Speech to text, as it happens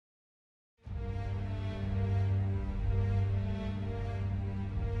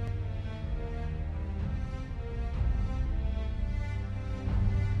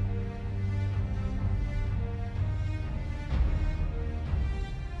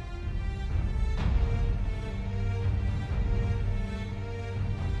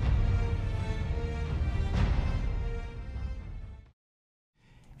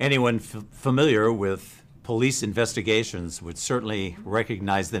Anyone familiar with police investigations would certainly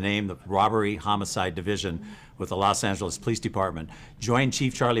recognize the name, the Robbery Homicide Division with the Los Angeles Police Department. Join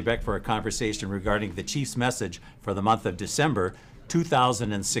Chief Charlie Beck for a conversation regarding the Chief's message for the month of December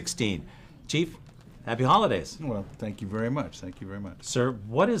 2016. Chief, happy holidays. Well, thank you very much. Thank you very much. Sir,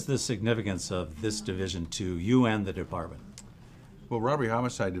 what is the significance of this division to you and the department? Well, Robbery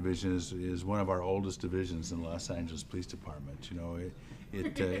Homicide Division is one of our oldest divisions in the Los Angeles Police Department. You know,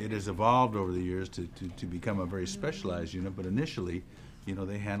 it has evolved over the years to become a very specialized unit, but initially, you know,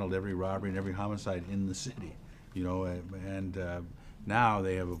 they handled every robbery and every homicide in the city. You know, and now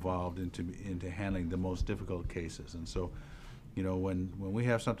they have evolved into handling the most difficult cases. And so, you know, when we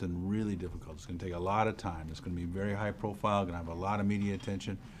have something really difficult, it's going to take a lot of time. It's going to be very high profile, going to have a lot of media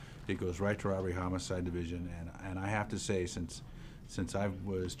attention. It goes right to Robbery Homicide Division, and I have to say, since I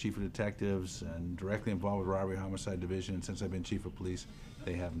was chief of detectives and directly involved with Robbery Homicide Division, and since I've been chief of police,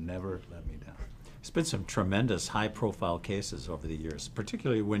 they have never let me down. There's been some tremendous high-profile cases over the years,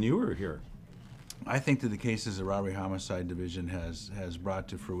 particularly when you were here. I think that the cases the Robbery Homicide Division has brought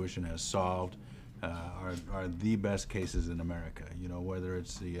to fruition, has solved, are the best cases in America. You know, whether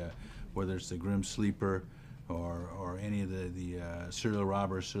it's the Grim Sleeper or any of the serial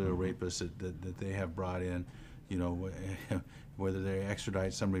robbers, serial rapists that they have brought in. You know, whether they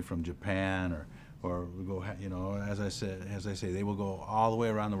extradite somebody from Japan or go, you know, as I say, they will go all the way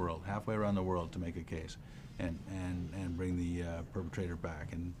around the world, halfway around the world to make a case, and bring the perpetrator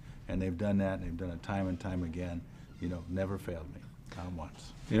back, and they've done that, and they've done it time and time again. You know, never failed me, not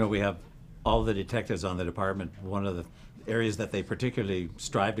once. You know, we have all the detectives on the department. One of the areas that they particularly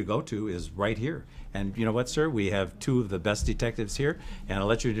strive to go to is right here. And you know what, sir? We have two of the best detectives here, and I'll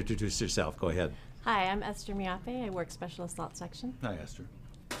let you introduce yourself. Go ahead. Hi, I'm Esther Miape. I work Special Assault Section. Hi, Esther.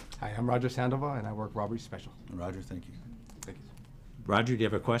 Hi, I'm Roger Sandoval, and I work Robbery Special. Roger, thank you. Thank you. Roger, do you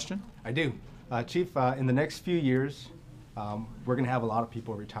have a question? I do. Chief, in the next few years, we're going to have a lot of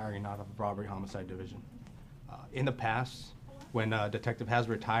people retiring out of the Robbery Homicide Division. In the past, when a detective has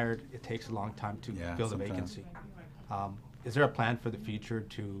retired, it takes a long time to fill the vacancy. Is there a plan for the future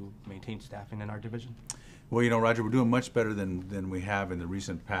to maintain staffing in our division? Well, you know, Roger, we're doing much better than we have in the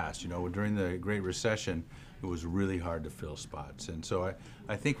recent past. You know, during the Great Recession, it was really hard to fill spots. And so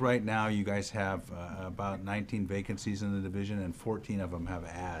I think right now you guys have about 19 vacancies in the division, and 14 of them have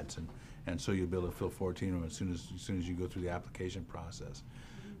ads. And so you'll be able to fill 14 of them as soon as you go through the application process.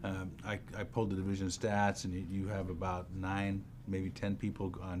 I pulled the division stats, and you have about 9, maybe 10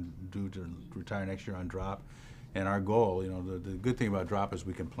 people due to retire next year on drop. And our goal, you know, the good thing about drop is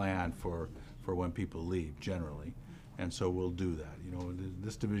we can plan for when people leave, generally. And so we'll do that. You know,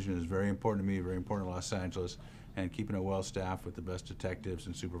 this division is very important to me, very important to Los Angeles, and keeping it well staffed with the best detectives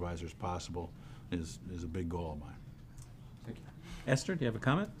and supervisors possible is a big goal of mine. Thank you. Esther, do you have a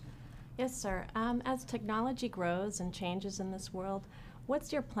comment? Yes, sir. As technology grows and changes in this world,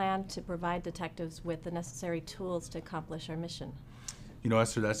 what's your plan to provide detectives with the necessary tools to accomplish our mission? You know,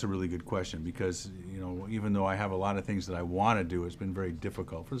 Esther, that's a really good question, because, you know, even though I have a lot of things that I want to do, it's been very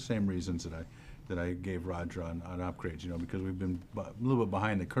difficult for the same reasons that I gave Roger on upgrades, you know, because we've been a little bit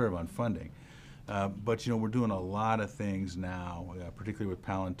behind the curve on funding. But, you know, we're doing a lot of things now, particularly with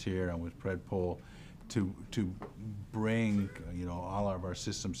Palantir and with Predpol, to bring, you know, all of our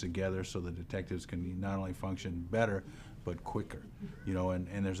systems together so that detectives can not only function better, but quicker. You know,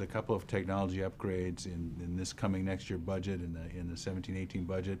 and there's a couple of technology upgrades in this coming next year budget, in the 17-18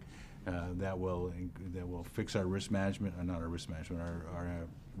 budget, that will fix our risk management, not our risk management, our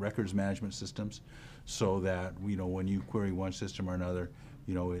records management systems, so that, you know, when you query one system or another,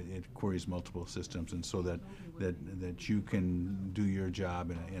 you know, it queries multiple systems, and so that you can do your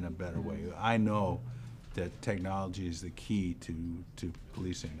job in a better way. I know that technology is the key to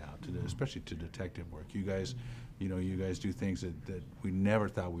policing now, especially to detective work. You guys do things that we never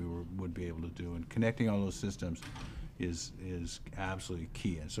thought we would be able to do, and connecting all those systems is absolutely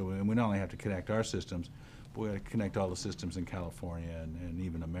key. And so, we not only have to connect our systems, but we got to connect all the systems in California and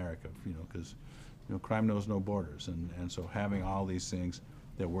even America, you know, because, you know, crime knows no borders, and so having all these things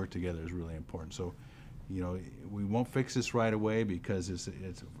that work together is really important. So, you know, we won't fix this right away because it's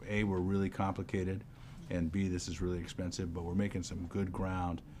A, we're really complicated, and B, this is really expensive, but we're making some good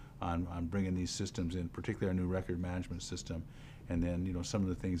ground on bringing these systems in, particularly our new record management system, and then, you know, some of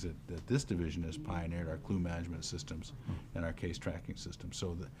the things that this division has pioneered, our clue management systems and our case tracking systems.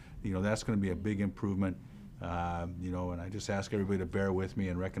 So, you know, that's going to be a big improvement, you know, and I just ask everybody to bear with me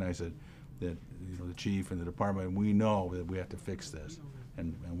and recognize that you know, the chief and the department, we know that we have to fix this,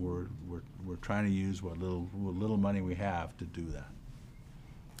 and we're trying to use what little money we have to do that.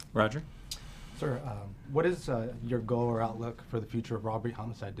 Roger? Sir, what is your goal or outlook for the future of Robbery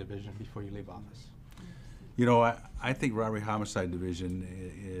Homicide Division before you leave office? You know, I think Robbery Homicide Division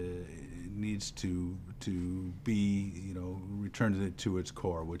needs to be, you know, return to its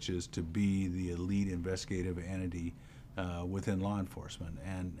core, which is to be the elite investigative entity within law enforcement.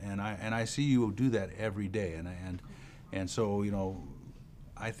 And I see you do that every day. And so, you know,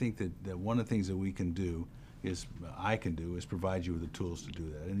 I think that one of the things that I can do is provide you with the tools to do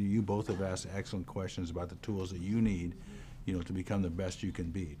that. And you both have asked excellent questions about the tools that you need, you know, to become the best you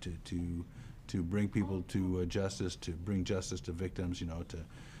can be, to bring people to justice, to bring justice to victims, you know,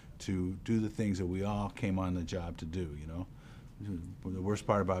 to do the things that we all came on the job to do, you know. The worst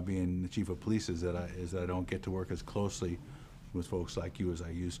part about being the chief of police is that I don't get to work as closely with folks like you as I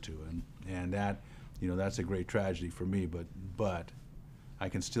used to, and that, you know, that's a great tragedy for me. But I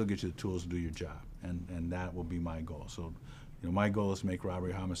can still get you the tools to do your job, and that will be my goal. So, you know, my goal is to make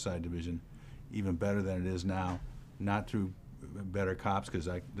Robbery Homicide Division even better than it is now, not through better cops, because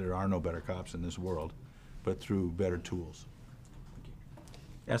there are no better cops in this world, but through better tools.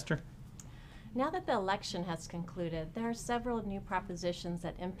 Esther? Now that the election has concluded, there are several new propositions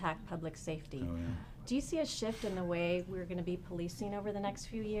that impact public safety. Oh, yeah. Do you see a shift in the way we're going to be policing over the next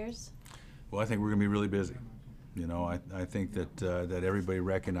few years? Well, I think we're going to be really busy. You know, I think that everybody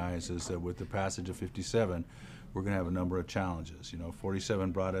recognizes that with the passage of 57, we're going to have a number of challenges. You know,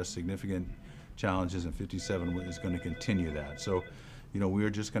 47 brought us significant challenges, and 57 is going to continue that. So, you know, we're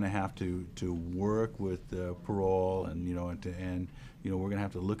just going to have to work with parole, and you know, and you know, we're going to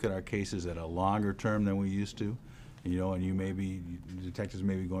have to look at our cases at a longer term than we used to. You know, and detectives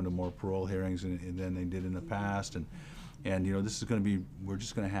may be going to more parole hearings than they did in the past, and you know, this is going to be, we're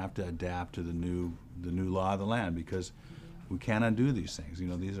just going to have to adapt to the new law of the land, because we can't undo these things. You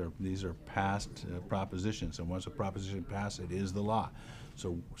know, these are past propositions, and once a proposition passes, it is the law.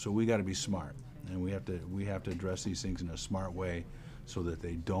 So we got to be smart, and we have to address these things in a smart way, so that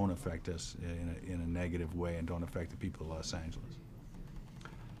they don't affect us in a negative way and don't affect the people of Los Angeles.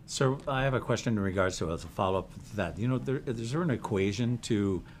 So I have a question in regards to, as a follow-up to that. You know, is there an equation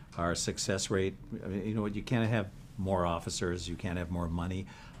to our success rate? I mean, you know, you can't have more officers, you can't have more money.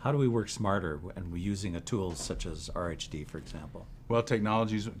 How do we work smarter, and we're using a tool such as RHD, for example? Well,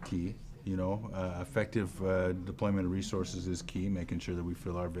 technology is key. You know, effective deployment of resources is key, making sure that we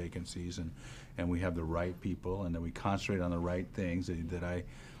fill our vacancies and we have the right people, and that we concentrate on the right things.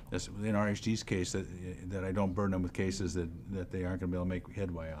 That's in RHD's case, that I don't burden them with cases that they aren't going to be able to make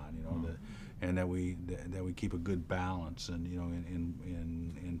headway on. You know, and that we keep a good balance, and you know,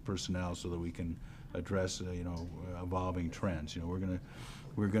 in personnel, so that we can address you know, evolving trends. You know,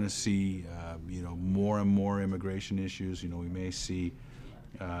 we're gonna see you know, more and more immigration issues. You know, we may see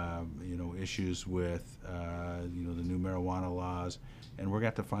you know, issues with you know, the new marijuana laws, and we're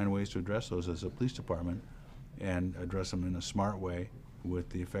going to have to find ways to address those as a police department, and address them in a smart way with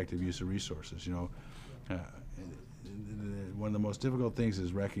the effective use of resources. You know, one of the most difficult things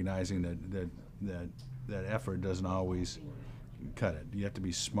is recognizing that effort doesn't always cut it. You have to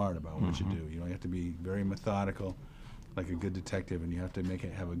be smart about what you do. You know, you have to be very methodical, like a good detective, and you have to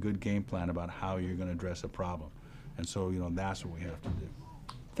have a good game plan about how you're going to address a problem. And so, you know, that's what we have to do.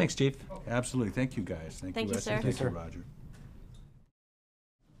 Thanks, Chief. Absolutely. Thank you, guys. Thank you, Leslie. sir. Thank you, Roger.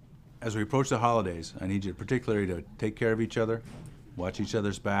 As we approach the holidays, I need you particularly to take care of each other, watch each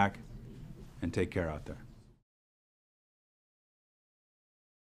other's back, and take care out there.